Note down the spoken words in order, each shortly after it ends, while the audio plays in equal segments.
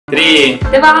3,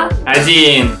 2,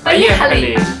 1,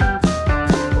 поехали!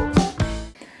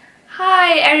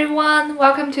 Hi everyone,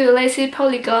 welcome to Lazy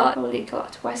Polyglot.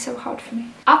 Why so hard for me?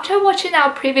 After watching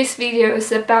our previous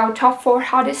videos about top 4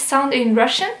 hardest sounds in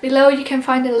Russian, below you can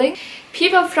find a link.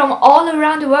 People from all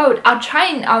around the world are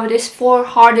trying out these 4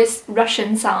 hardest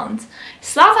Russian sounds.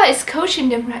 Slava is coaching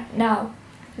them right now.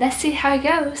 Let's see how it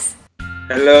goes.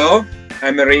 Hello,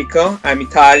 I'm Enrico, I'm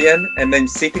Italian, and I'm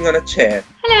sitting on a chair.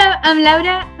 Hello, I'm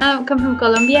Laura, I come from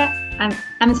Colombia.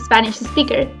 I'm a Spanish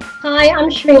speaker. Hi, I'm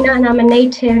Sharina and I'm a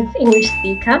native English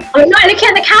speaker. I'm not looking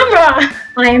at the camera!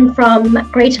 I am from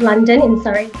Greater London in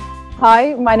Surrey.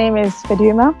 Hi, my name is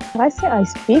Faduma. Did I say I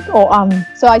speak or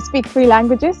So I speak 3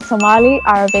 languages, Somali,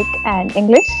 Arabic and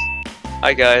English.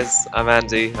 Hi guys, I'm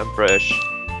Andy, I'm British.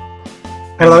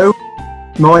 Hello,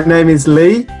 my name is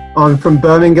Lee. I'm from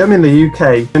Birmingham in the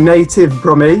UK. A native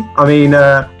Brummy,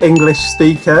 English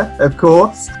speaker, of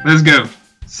course. Let's go.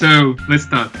 So, let's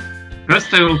start.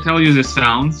 First I will tell you the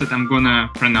sounds that I'm gonna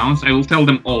pronounce. I will tell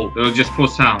them all. There are just 4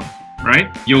 sounds,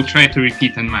 right? You'll try to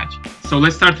repeat and match. So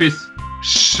let's start with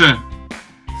sh.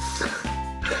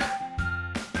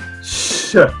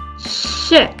 Sh.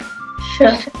 Sh.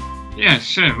 Sh. Yeah,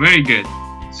 sh. Very good.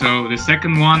 So the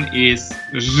second one is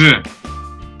j.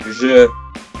 Je.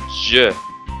 Je.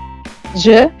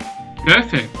 Je.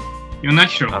 Perfect. You're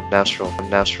natural. I'm natural.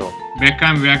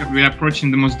 We're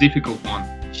approaching the most difficult one.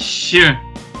 Sh.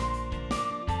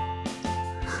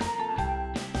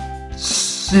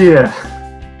 Yeah.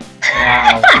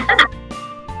 Wow.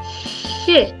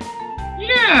 Sh.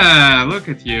 Yeah, look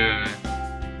at you.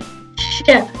 Sh.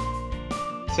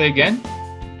 Say again.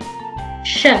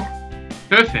 Sh.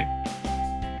 Perfect.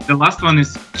 The last one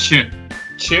is ch.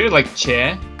 Ch like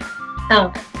chair.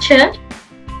 Oh, ch.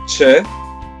 Che.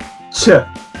 Ch.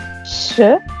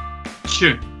 Sh.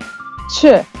 Ch. Ch.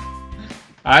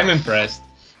 I'm impressed.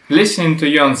 Listening to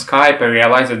you on Skype, I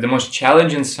realized that the most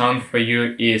challenging sound for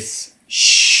you is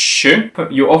sh.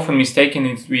 You often mistaken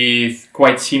it with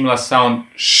quite similar sound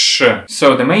sh.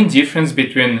 So the main difference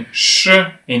between sh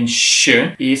and sh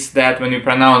is that when you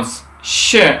pronounce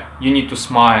sh, you need to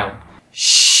smile.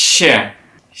 Sh.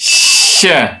 Sh.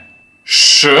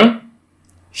 Sh.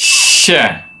 Sh.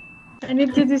 I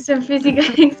need to do some physical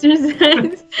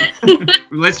exercise.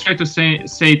 Let's try to say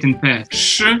it in pairs.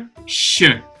 Sh. Sh.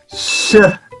 Sh.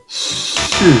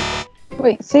 Sh.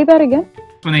 Wait, say that again?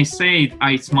 When I say it,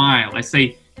 I smile. I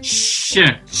say sh.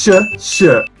 Sh. Sh.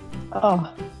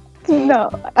 Oh,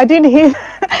 no, I didn't hear.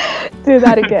 Do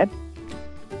that again.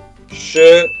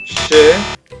 She. She.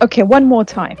 Okay, one more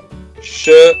time.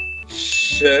 She.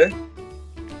 She.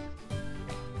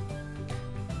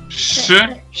 Sh.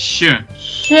 Sh.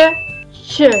 Sh.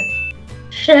 Sh.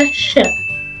 Sh. Sh.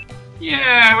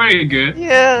 Yeah, very good.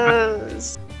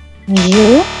 Yes!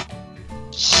 Je.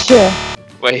 Sh.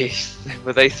 Wait,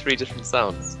 were they 3 different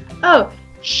sounds? Oh,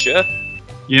 Sh.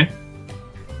 Yeah.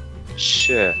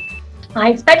 Sh. I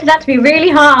expected that to be really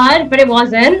hard, but it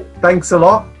wasn't. Thanks a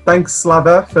lot. Thanks,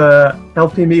 Slava, for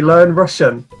helping me learn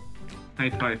Russian.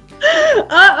 High five.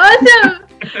 awesome!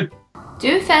 Do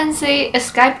you fancy a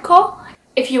Skype call?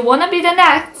 If you wanna be the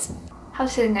next, how to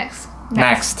say next?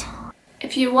 Next.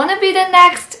 If you wanna be the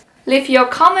next, leave your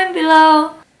comment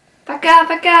below. Пока.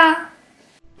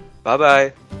 Bye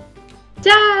bye.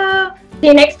 Ciao! See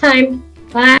you next time.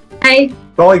 Bye.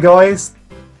 Bye, guys.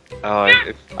 Oh,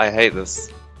 I hate this.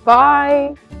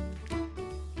 Bye.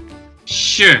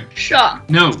 Sh. Sh.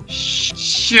 No.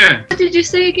 Sh. What did you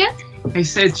say again? I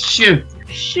said sh.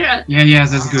 Sh. Yeah,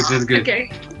 that's good. Okay.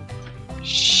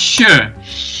 Sh.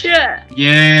 Sh.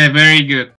 Yeah, very good.